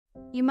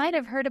You might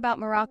have heard about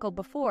Morocco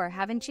before,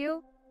 haven't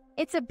you?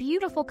 It's a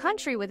beautiful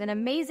country with an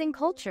amazing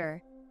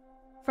culture.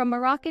 From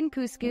Moroccan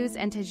couscous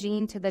and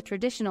tagine to the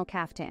traditional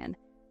kaftan,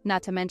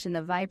 not to mention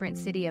the vibrant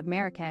city of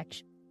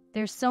Marrakesh,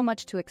 there's so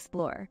much to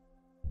explore.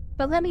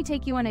 But let me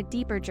take you on a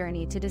deeper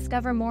journey to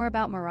discover more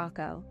about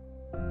Morocco.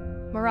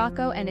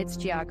 Morocco and its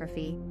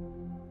geography.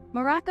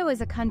 Morocco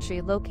is a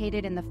country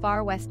located in the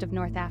far west of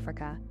North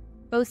Africa,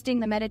 boasting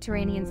the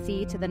Mediterranean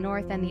Sea to the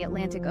north and the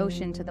Atlantic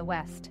Ocean to the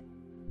west.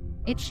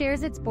 It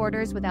shares its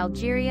borders with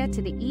Algeria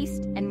to the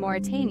east and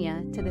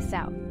Mauritania to the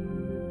south.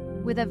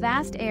 With a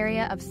vast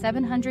area of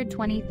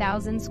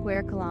 720,000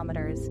 square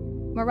kilometers,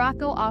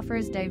 Morocco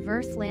offers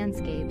diverse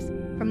landscapes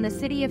from the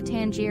city of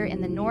Tangier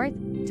in the north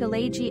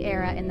to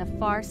Era in the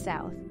far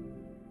south.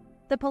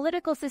 The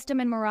political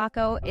system in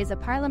Morocco is a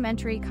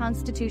parliamentary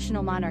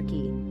constitutional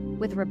monarchy,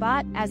 with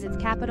Rabat as its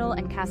capital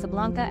and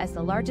Casablanca as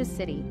the largest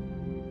city.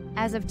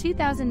 As of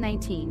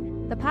 2019,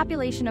 the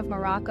population of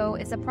Morocco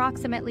is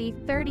approximately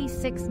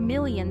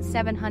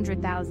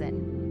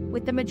 36,700,000,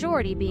 with the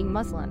majority being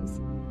Muslims.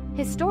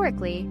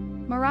 Historically,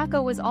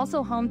 Morocco was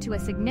also home to a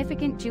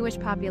significant Jewish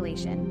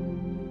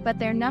population, but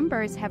their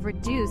numbers have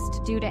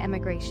reduced due to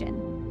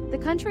emigration. The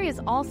country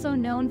is also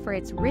known for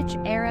its rich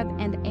Arab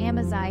and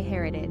Amazigh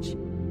heritage.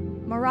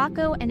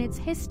 Morocco and its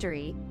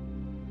history.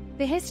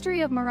 The history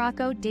of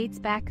Morocco dates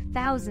back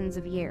thousands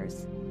of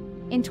years.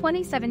 In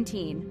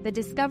 2017, the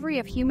discovery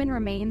of human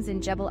remains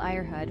in Jebel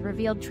Irhoud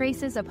revealed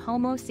traces of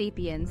Homo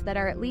sapiens that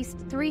are at least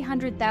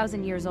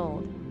 300,000 years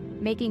old,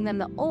 making them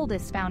the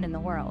oldest found in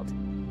the world.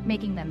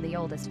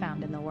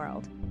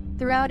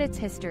 Throughout its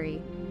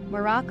history,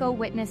 Morocco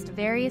witnessed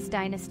various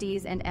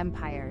dynasties and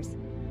empires,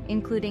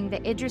 including the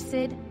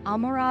Idrisid,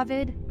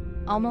 Almoravid,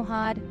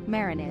 Almohad,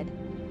 Marinid,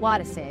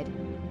 Wattasid,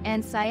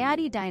 and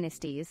Sayyadi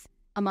dynasties,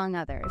 among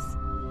others.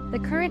 The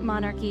current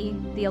monarchy,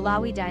 the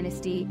Alawi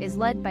dynasty, is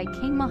led by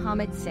King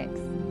Mohammed VI.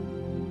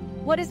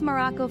 What is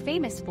Morocco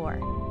famous for?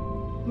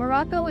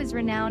 Morocco is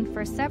renowned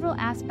for several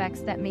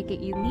aspects that make it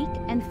unique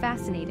and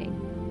fascinating.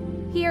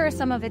 Here are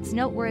some of its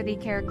noteworthy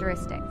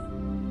characteristics.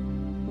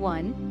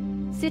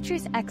 1.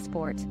 Citrus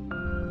export.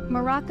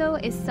 Morocco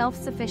is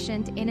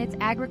self-sufficient in its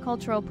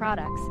agricultural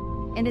products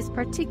and is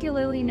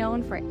particularly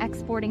known for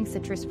exporting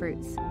citrus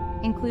fruits,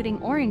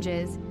 including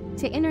oranges,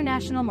 to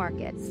international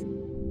markets.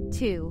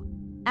 2.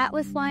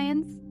 Atlas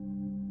lions.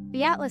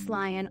 The Atlas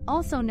lion,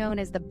 also known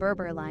as the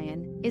Berber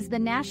lion, is the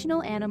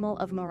national animal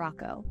of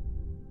Morocco.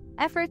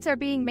 Efforts are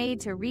being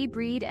made to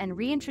rebreed and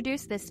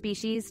reintroduce this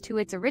species to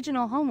its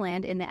original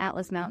homeland in the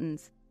Atlas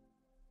Mountains.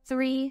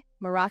 3.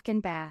 Moroccan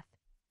bath.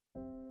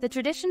 The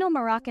traditional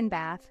Moroccan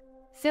bath,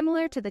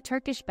 similar to the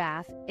Turkish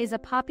bath, is a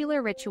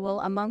popular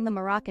ritual among the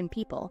Moroccan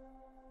people,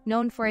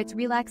 known for its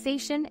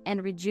relaxation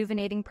and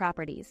rejuvenating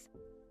properties.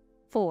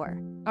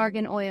 4.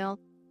 Argan oil.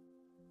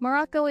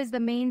 Morocco is the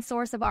main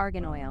source of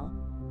argan oil,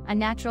 a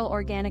natural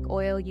organic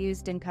oil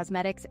used in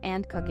cosmetics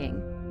and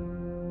cooking.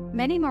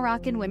 Many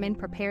Moroccan women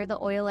prepare the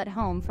oil at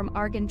home from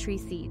argan tree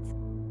seeds.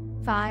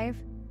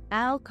 5.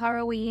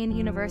 Al-Qarawiyyin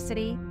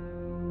University.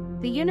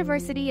 The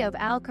University of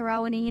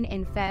Al-Qarawiyyin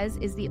in Fez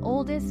is the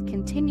oldest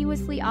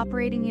continuously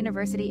operating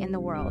university in the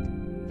world,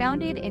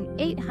 founded in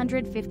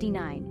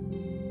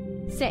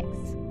 859. 6.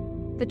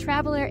 The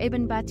traveler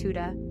Ibn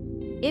Battuta.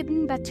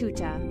 Ibn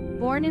Battuta,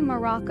 born in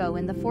Morocco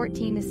in the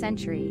 14th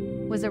century,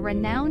 was a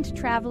renowned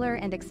traveler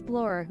and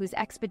explorer whose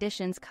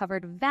expeditions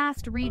covered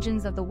vast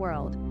regions of the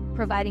world,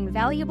 providing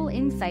valuable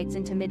insights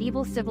into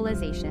medieval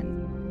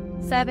civilization.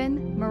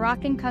 7.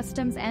 Moroccan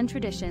customs and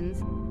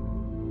traditions.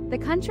 The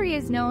country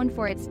is known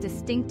for its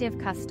distinctive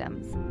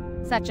customs,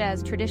 such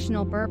as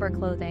traditional Berber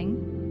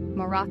clothing,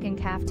 Moroccan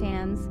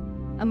kaftans,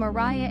 a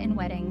maraya in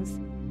weddings,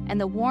 and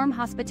the warm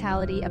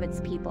hospitality of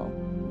its people.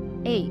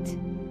 8.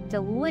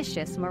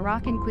 Delicious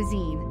Moroccan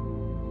cuisine.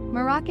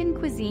 Moroccan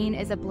cuisine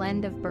is a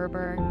blend of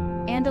Berber,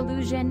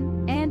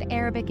 Andalusian, and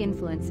Arabic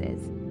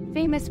influences,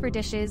 famous for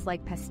dishes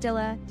like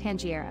pastilla,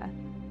 tangiera,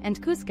 and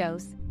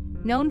couscous,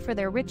 known for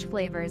their rich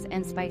flavors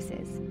and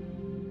spices.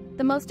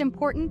 The most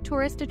important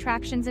tourist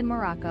attractions in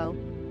Morocco.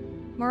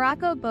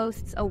 Morocco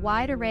boasts a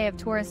wide array of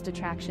tourist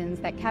attractions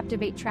that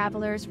captivate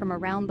travelers from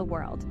around the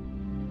world.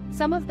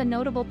 Some of the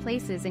notable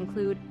places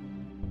include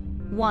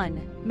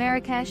 1.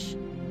 Marrakesh.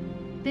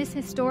 This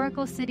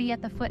historical city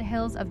at the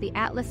foothills of the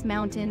Atlas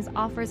Mountains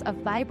offers a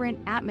vibrant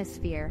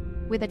atmosphere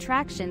with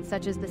attractions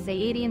such as the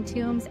Sayyadian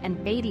tombs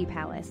and Beatty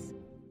Palace.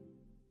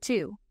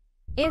 2.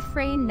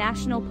 Ifrane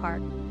National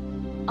Park.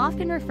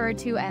 Often referred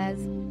to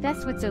as the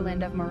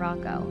Switzerland of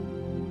Morocco,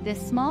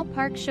 this small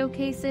park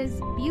showcases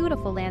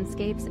beautiful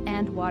landscapes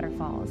and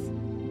waterfalls.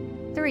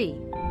 3.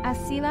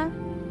 Asila.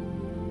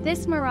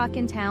 This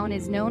Moroccan town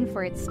is known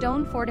for its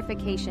stone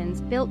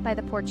fortifications built by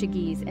the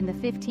Portuguese in the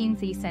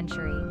 15th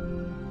century,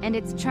 and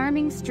its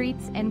charming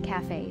streets and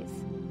cafes.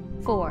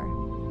 4.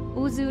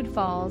 Ouzoud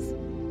Falls.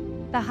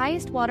 The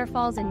highest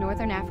waterfalls in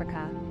northern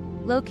Africa,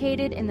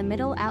 located in the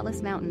Middle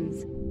Atlas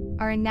Mountains,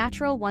 are a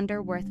natural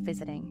wonder worth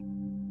visiting.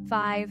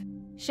 5.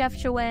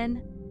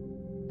 Chefchaouen.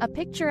 A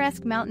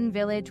picturesque mountain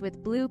village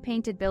with blue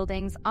painted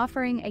buildings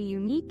offering a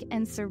unique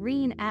and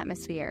serene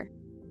atmosphere,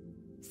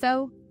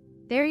 So,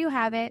 there you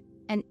have it,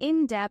 an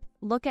in-depth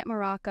look at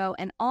Morocco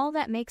and all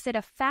that makes it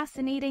a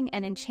fascinating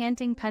and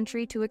enchanting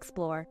country to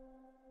explore.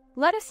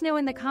 Let us know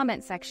in the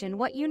comment section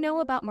what you know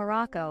about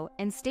Morocco,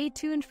 and stay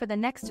tuned for the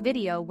next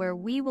video where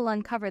we will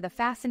uncover the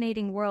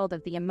fascinating world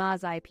of the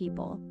Amazigh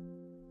people.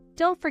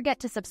 Don't forget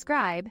to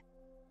subscribe,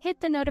 hit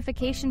the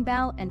notification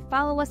bell, and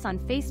follow us on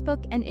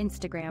Facebook and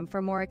Instagram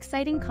for more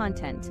exciting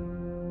content.